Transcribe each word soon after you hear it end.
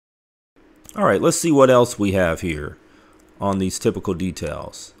All right, let's see what else we have here on these typical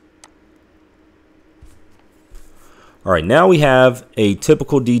details. All right, now we have a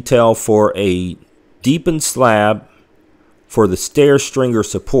typical detail for a deepened slab for the stair stringer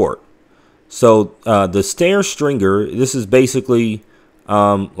support. So the stair stringer, this is basically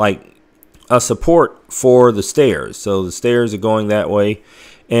like a support for the stairs. So the stairs are going that way,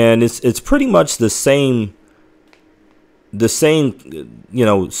 and it's pretty much the same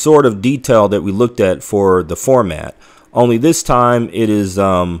sort of detail that we looked at for the format. Only this time it is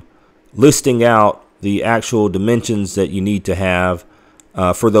listing out the actual dimensions that you need to have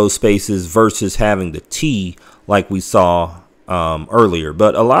for those spaces versus having the T like we saw earlier.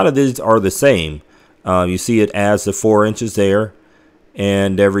 But a lot of these are the same. You see it as the 4 inches there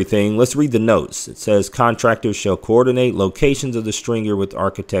and everything. Let's read the notes. It says contractors shall coordinate locations of the stringer with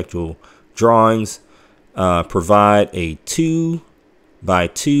architectural drawings. Provide a 2 by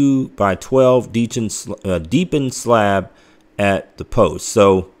 2 by 12 deepened slab at the post.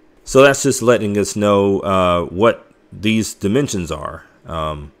 So that's just letting us know what these dimensions are.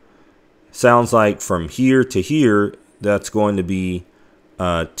 Sounds like from here to here, that's going to be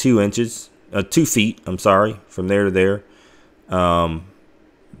 2 feet. I'm sorry, from there to there.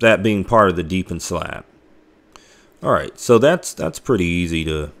 That being part of the deepened slab. All right, so that's pretty easy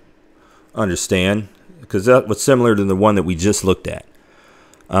to understand, because that was similar to the one that we just looked at.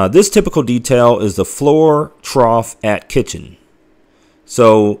 This typical detail is the floor trough at kitchen.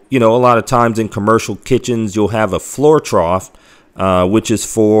 So, a lot of times in commercial kitchens, you'll have a floor trough, which is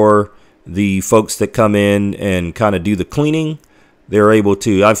for the folks that come in and kind of do the cleaning. They're able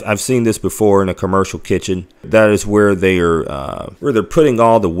to, I've seen this before in a commercial kitchen. That is where they're putting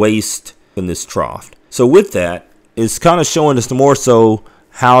all the waste in this trough. So with that, it's kind of showing us more so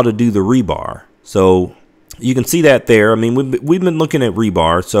how to do the rebar. So you can see that there. I mean, we've been looking at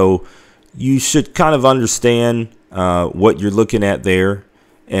rebar, so you should kind of understand what you're looking at there.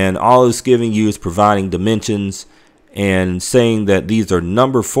 And all it's giving you is providing dimensions and saying that these are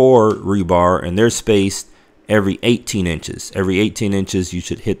number 4 rebar, and they're spaced every 18 inches. Every 18 inches, you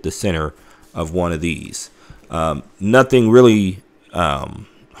should hit the center of one of these. Nothing really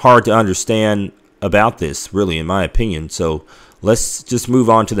hard to understand about this, really, in my opinion. So let's just move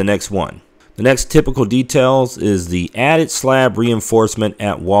on to the next one. The next typical details is the added slab reinforcement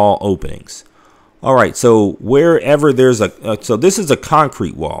at wall openings. All right, so wherever there's so this is a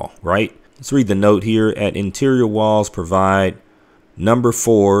concrete wall, right? Let's read the note here. At interior walls, provide number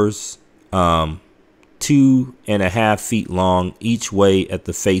 4s, 2.5 feet long each way at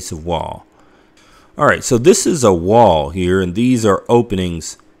the face of wall. All right, so this is a wall here, and these are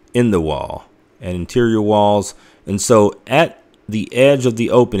openings in the wall and interior walls. And so at the edge of the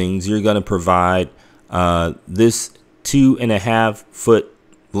openings, you're going to provide this 2.5 foot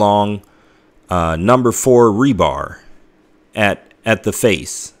long number 4 rebar at the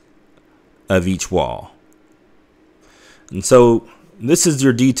face of each wall. And so this is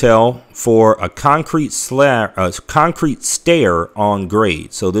your detail for a concrete stair on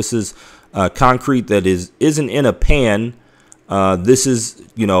grade. So this is concrete that isn't in a pan. This is,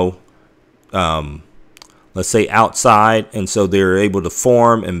 let's say outside, and so they're able to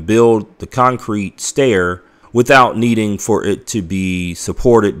form and build the concrete stair without needing for it to be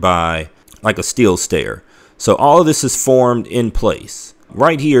supported by like a steel stair. So all of this is formed in place.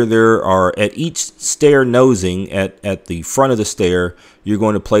 Right here, there are at each stair nosing at the front of the stair, you're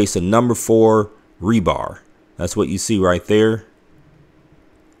going to place a number 4 rebar. That's what you see right there.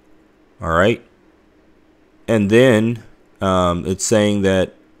 All right. And then it's saying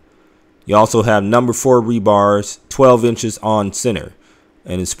that you also have number 4 rebars, 12 inches on center.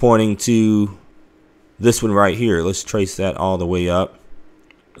 And it's pointing to this one right here. Let's trace that all the way up.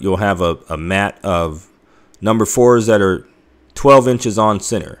 You'll have a mat of number 4s that are 12 inches on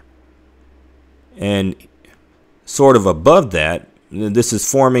center. And sort of above that, this is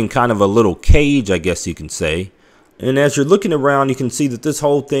forming kind of a little cage, I guess you can say. And as you're looking around, you can see that this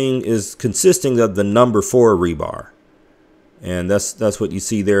whole thing is consisting of the number 4 rebar. And that's what you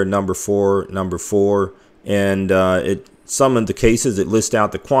see there, number 4, number 4. And some of the cases, it lists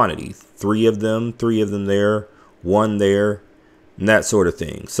out the quantity. 3 of them there, 1 there, and that sort of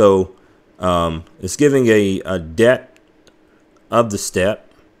thing. So it's giving a depth of the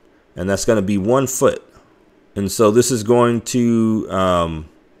step, and that's going to be 1 foot. And so this is going to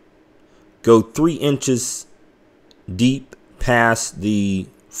go 3 inches deep past the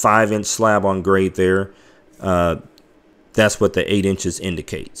 5-inch slab on grade there. That's what the 8 inches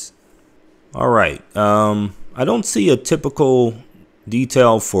indicates. All right. I don't see a typical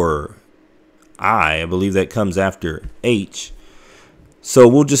detail for I believe that comes after H. So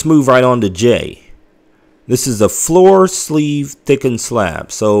we'll just move right on to J. This is a floor sleeve thickened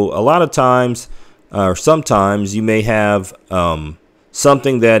slab. So a lot of times, or sometimes, you may have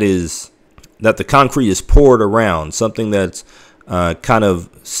something that the concrete is poured around, something that's kind of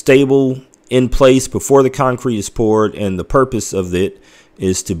stable in place before the concrete is poured, and the purpose of it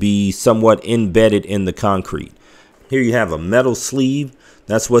is to be somewhat embedded in the concrete. Here you have a metal sleeve.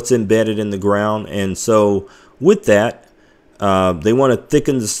 That's what's embedded in the ground. And so with that, they want to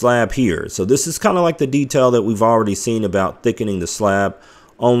thicken the slab here. So this is kind of like the detail that we've already seen about thickening the slab,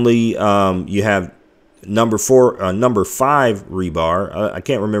 only you have number 5 rebar. I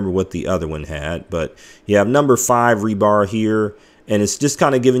can't remember what the other one had, but you have number 5 rebar here, and it's just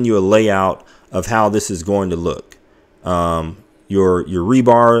kind of giving you a layout of how this is going to look. Your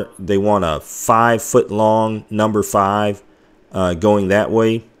rebar, they want a 5-foot long number 5 going that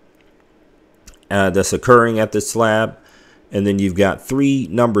way. That's occurring at the slab. And then you've got 3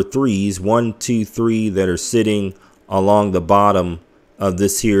 number 3s, 1, 2, 3, that are sitting along the bottom of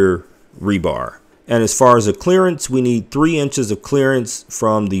this here rebar. And as far as the clearance, we need 3 inches of clearance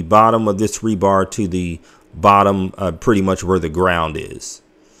from the bottom of this rebar to the bottom, pretty much where the ground is.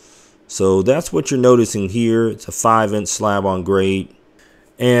 So that's what you're noticing here. It's a 5-inch slab on grade.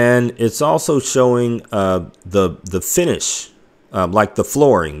 And it's also showing the finish. Like the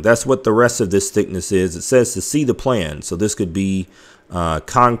flooring. That's what the rest of this thickness is. It says to see the plan. So this could be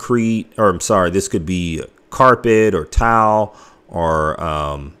concrete, or I'm sorry, this could be carpet or tile,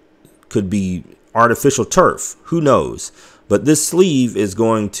 or could be artificial turf. Who knows? But this sleeve is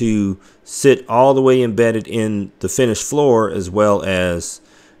going to sit all the way embedded in the finished floor as well as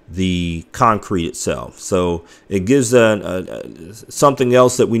the concrete itself. So it gives something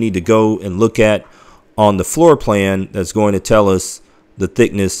else that we need to go and look at on the floor plan that's going to tell us the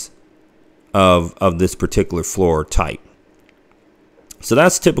thickness of this particular floor type. So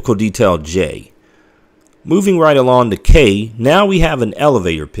that's typical detail J. Moving right along to K, now we have an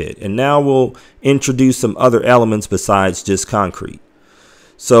elevator pit, and now we'll introduce some other elements besides just concrete.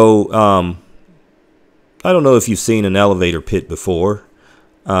 So I don't know if you've seen an elevator pit before,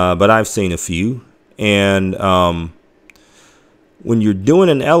 but I've seen a few. And when you're doing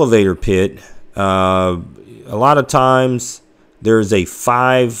an elevator pit, a lot of times there's a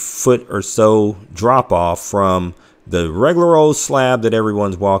 5-foot or so drop off from the regular old slab that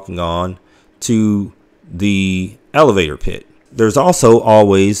everyone's walking on to the elevator pit. There's also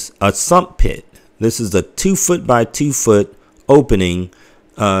always a sump pit. This is a 2-foot by 2-foot opening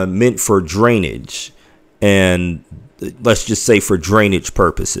meant for drainage, and let's just say for drainage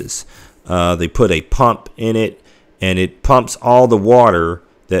purposes. They put a pump in it, and it pumps all the water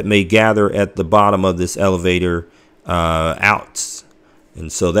that may gather at the bottom of this elevator out.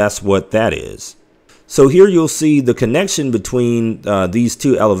 And so that's what that is. So here you'll see the connection between these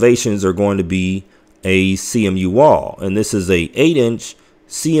two elevations are going to be a CMU wall. And this is a 8-inch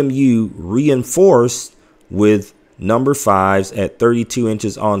CMU reinforced with number 5s at 32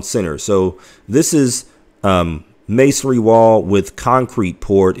 inches on center. So this is masonry wall with concrete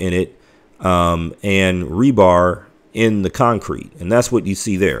poured in it and rebar in the concrete, and that's what you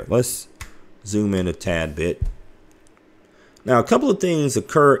see there. Let's zoom in a tad bit. Now, a couple of things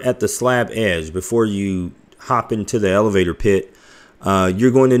occur at the slab edge before you hop into the elevator pit.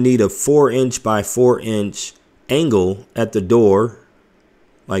 You're going to need a 4-inch by 4-inch angle at the door,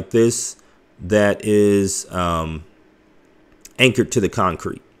 like this, that is anchored to the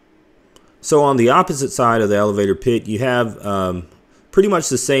concrete. So on the opposite side of the elevator pit, you have pretty much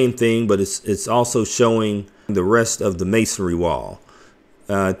the same thing, but it's also showing the rest of the masonry wall.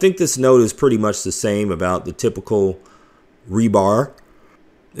 I think this note is pretty much the same about the typical rebar,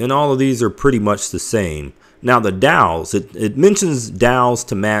 and all of these are pretty much the same. Now the dowels, it mentions dowels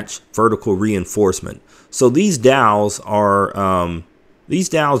to match vertical reinforcement. So these dowels are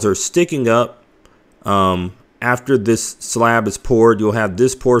sticking up. After this slab is poured, you'll have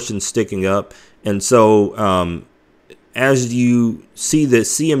this portion sticking up, and so as you see the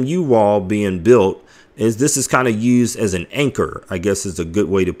CMU wall being built, this is kind of used as an anchor, I guess is a good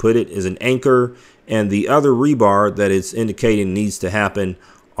way to put it, is an anchor, and the other rebar that it's indicating needs to happen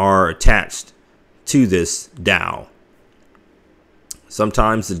are attached to this dowel.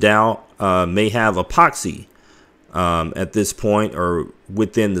 Sometimes the dowel may have epoxy at this point or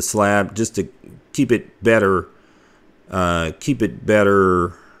within the slab, just to keep it better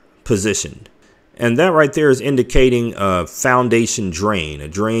positioned. And that right there is indicating a foundation drain, a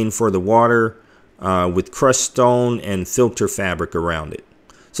drain for the water with crushed stone and filter fabric around it.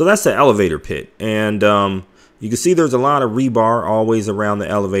 So that's the elevator pit. And you can see there's a lot of rebar always around the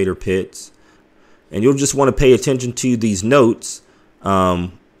elevator pits. And you'll just want to pay attention to these notes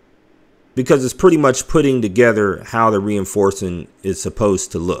because it's pretty much putting together how the reinforcing is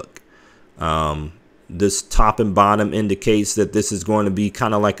supposed to look. This top and bottom indicates that this is going to be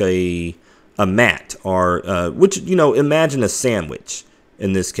kind of like a mat, or which, you know, imagine a sandwich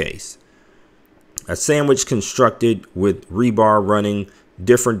in this case. A sandwich constructed with rebar running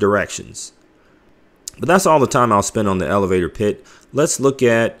different directions. But that's all the time I'll spend on the elevator pit. Let's look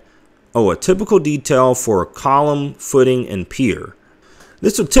at, a typical detail for a column, footing, and pier.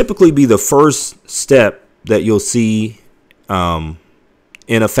 This will typically be the first step that you'll see in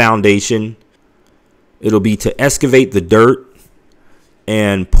a foundation. It'll be to excavate the dirt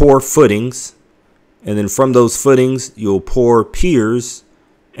and pour footings. And then from those footings, you'll pour piers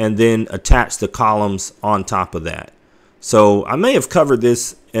and then attach the columns on top of that. So I may have covered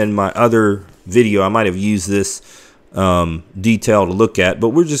this in my other video. I might have used this detail to look at, but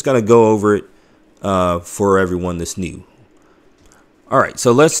we're just going to go over it for everyone that's new. All right,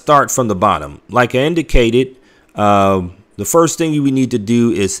 so let's start from the bottom. Like I indicated, the first thing you need to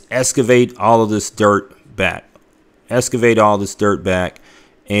do is excavate all of this dirt back. Excavate all this dirt back,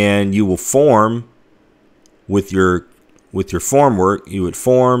 and you will form with your formwork. You would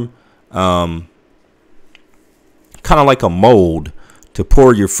form kind of like a mold to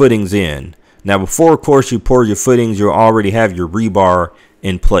pour your footings in. Now, before, of course, you pour your footings, you'll already have your rebar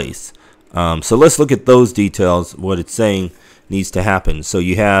in place. So let's look at those details, what it's saying needs to happen. So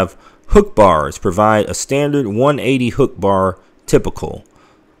you have hook bars. Provide a standard 180 hook bar typical.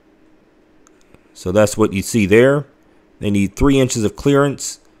 So that's what you see there. They need 3 inches of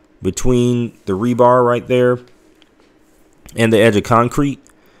clearance between the rebar right there and the edge of concrete.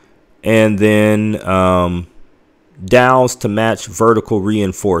 And then dowels to match vertical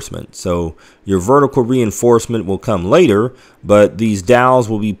reinforcement. So your vertical reinforcement will come later, but these dowels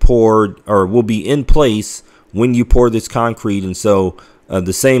will be poured, or will be in place when you pour this concrete. And so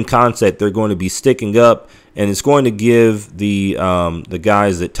the same concept, they're going to be sticking up, and it's going to give the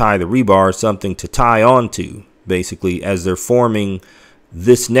guys that tie the rebar something to tie onto, basically, as they're forming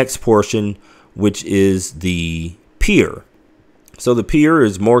this next portion, which is the pier. So the pier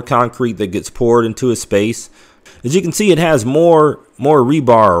is more concrete that gets poured into a space. As you can see, it has more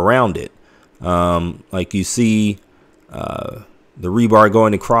rebar around it. Like you see the rebar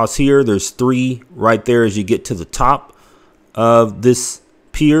going across here. There's 3 right there as you get to the top of this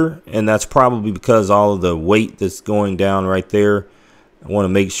pier, and that's probably because all of the weight that's going down right there. I want to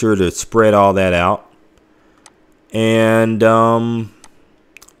make sure to spread all that out. And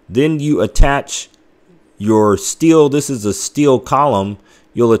then you attach your steel. This is a steel column.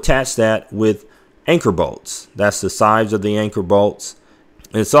 You'll attach that with anchor bolts. That's the size of the anchor bolts.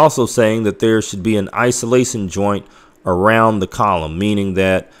 And it's also saying that there should be an isolation joint around the column, meaning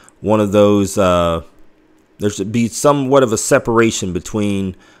that one of those, there should be somewhat of a separation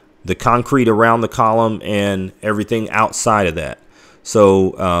between the concrete around the column and everything outside of that.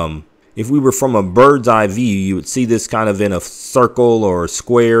 So if we were from a bird's eye view, you would see this kind of in a circle or a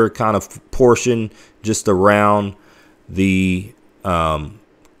square kind of portion just around the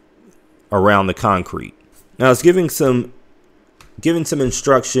concrete. Now it's giving some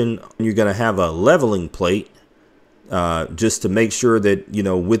instruction. You're going to have a leveling plate just to make sure that, you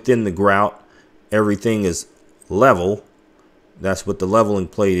know, within the grout everything is level. That's what the leveling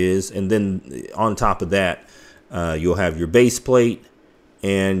plate is. And then on top of that, you'll have your base plate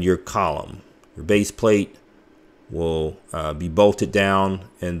and your column. Your base plate will be bolted down,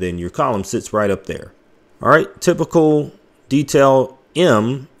 and then your column sits right up there. All right, typical detail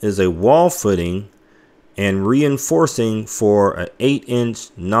M is a wall footing and reinforcing for an 8-inch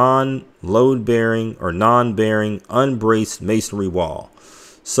non-load bearing or non-bearing unbraced masonry wall.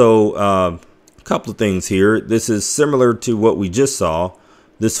 So a couple of things here. This is similar to what we just saw.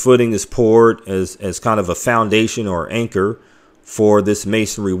 This footing is poured as kind of a foundation or anchor for this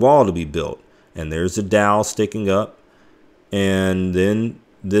masonry wall to be built. And there's a dowel sticking up, and then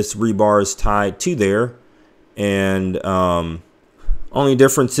this rebar is tied to there. And only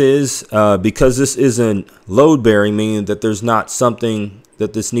difference is because this isn't load bearing, meaning that there's not something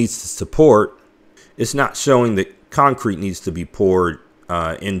that this needs to support, it's not showing that concrete needs to be poured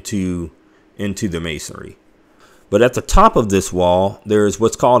into the masonry. But at the top of this wall, there's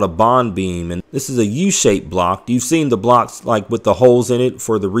what's called a bond beam, and this is a U-shaped block. You've seen the blocks like with the holes in it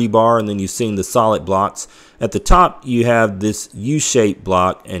for the rebar, and then you've seen the solid blocks. At the top, you have this U-shaped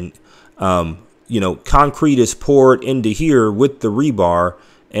block, and you know, concrete is poured into here with the rebar,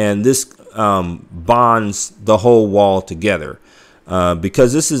 and this bonds the whole wall together.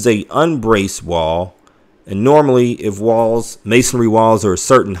 Because this is a unbraced wall, and normally if masonry walls are a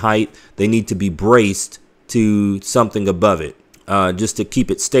certain height, they need to be braced to something above it. just to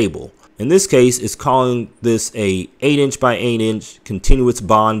keep it stable. In this case, it's calling this a 8" by 8" continuous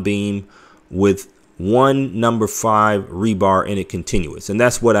bond beam with one number 5 rebar in it continuous. And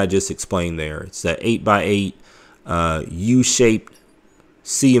that's what I just explained there. It's that 8 by 8 U-shaped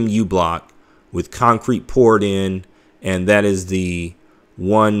CMU block with concrete poured in, and that is the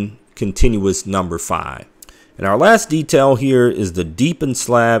one continuous number 5. And our last detail here is the deepened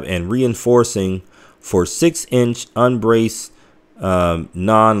slab and reinforcing for 6" unbraced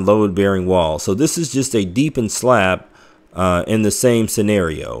non-load bearing wall. So this is just a deepened slab in the same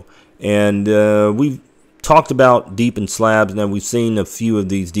scenario. And we've talked about deepened slabs, and then we've seen a few of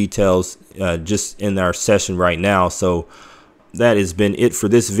these details just in our session right now. So that has been it for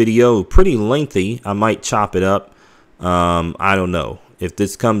this video. Pretty lengthy. I might chop it up. I don't know. If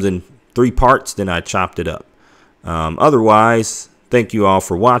this comes in 3 parts, then I chopped it up. Otherwise, thank you all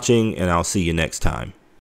for watching, and I'll see you next time.